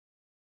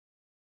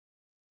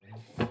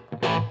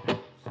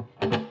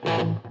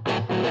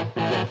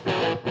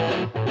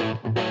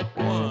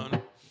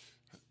One,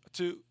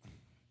 two,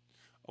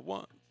 a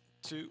one,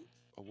 two,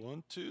 a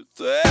one, two,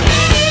 three.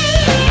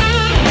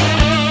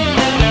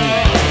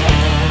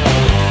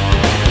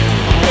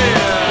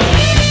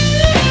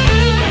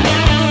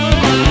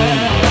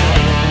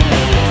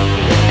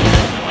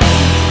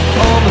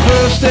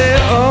 First day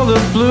of the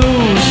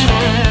blues,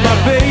 my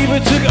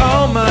baby took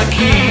all my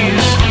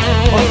keys.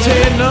 On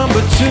day number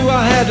 2,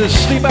 I had to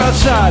sleep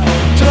outside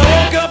till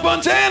I woke up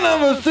on day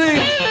number 3.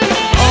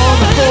 On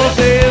the 4th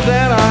day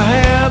that I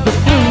had the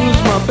blues,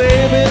 my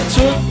baby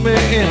took me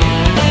in,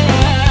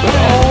 but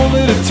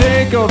only to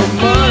take all the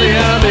money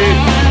I made,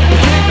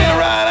 kick me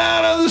right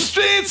out of the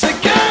streets again.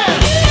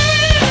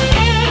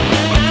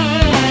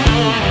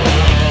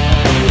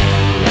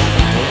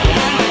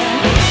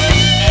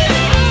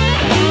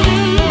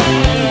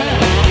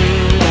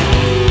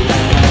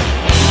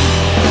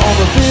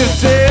 The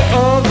 5th day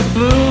of the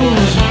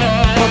blues,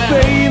 my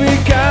baby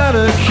got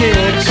her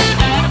kicks.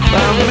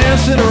 I'm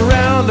messing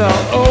around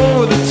all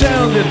over the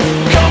town, then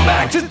come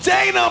back to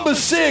day number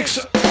 6.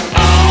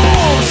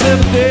 Oh, the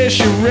 7th day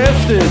she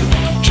rested,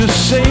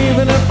 just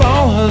saving up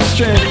all her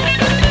strength,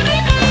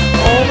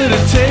 only to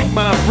take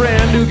my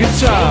brand new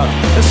guitar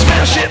and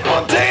smash it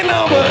on day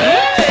number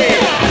 8.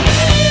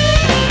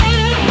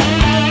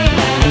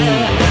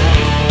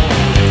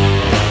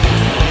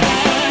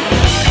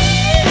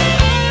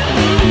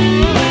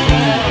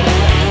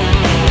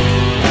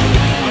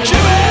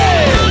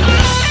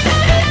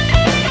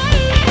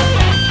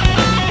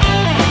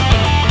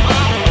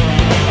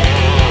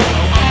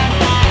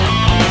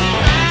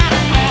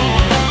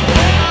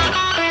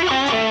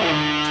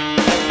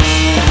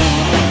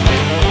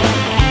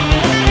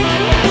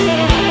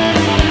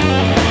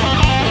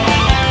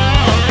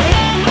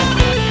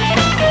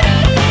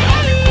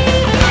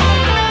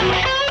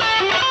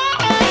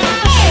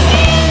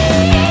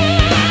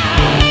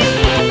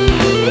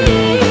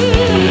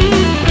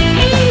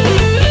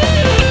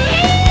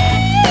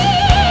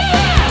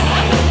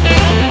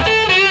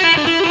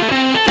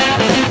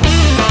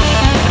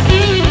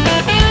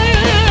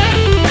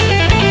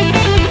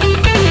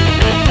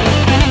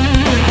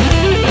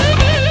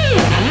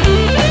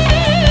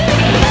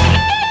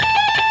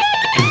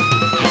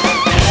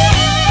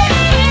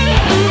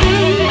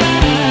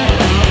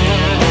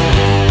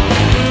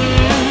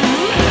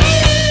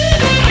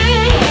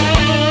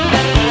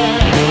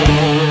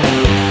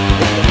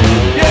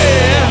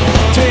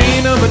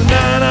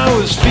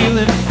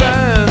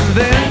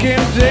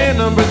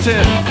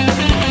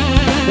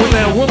 When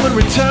that woman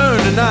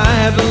returned and I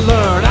had to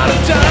learn how to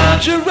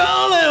dodge a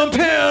rolling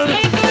pin.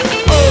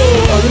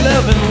 Oh,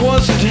 11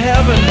 wasn't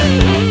heaven,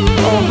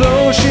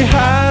 although she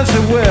hides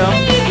it well.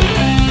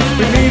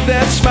 Beneath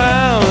that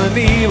smile, an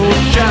evil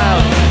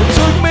child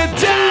took me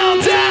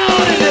down,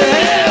 down into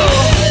hell.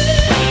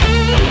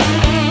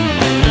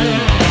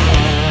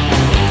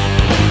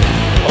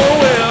 Oh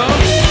well,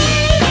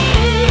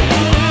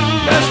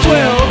 that's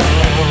 12.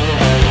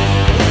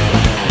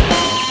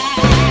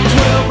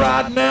 12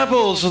 rotten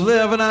apples,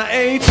 11 I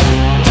ate,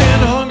 10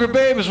 hungry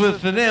babies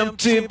with an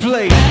empty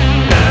plate.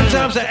 9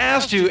 times I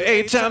asked you,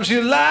 8 times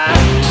you lied,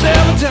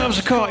 7 times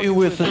I caught you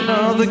with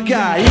another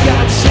guy. You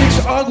got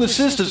 6 ugly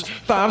sisters,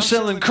 5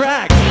 selling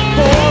crack,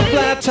 4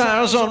 flat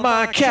tires on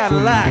my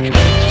Cadillac.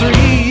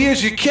 3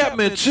 years you kept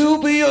me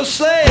to be your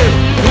slave,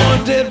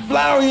 1 dead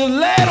flower you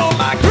laid on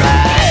my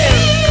grave.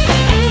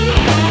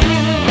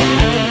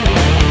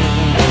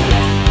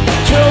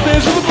 12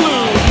 days of the blues.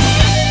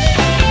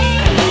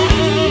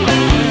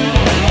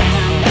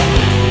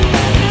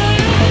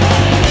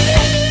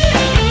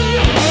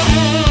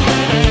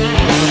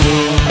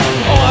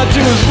 Do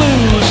is lose.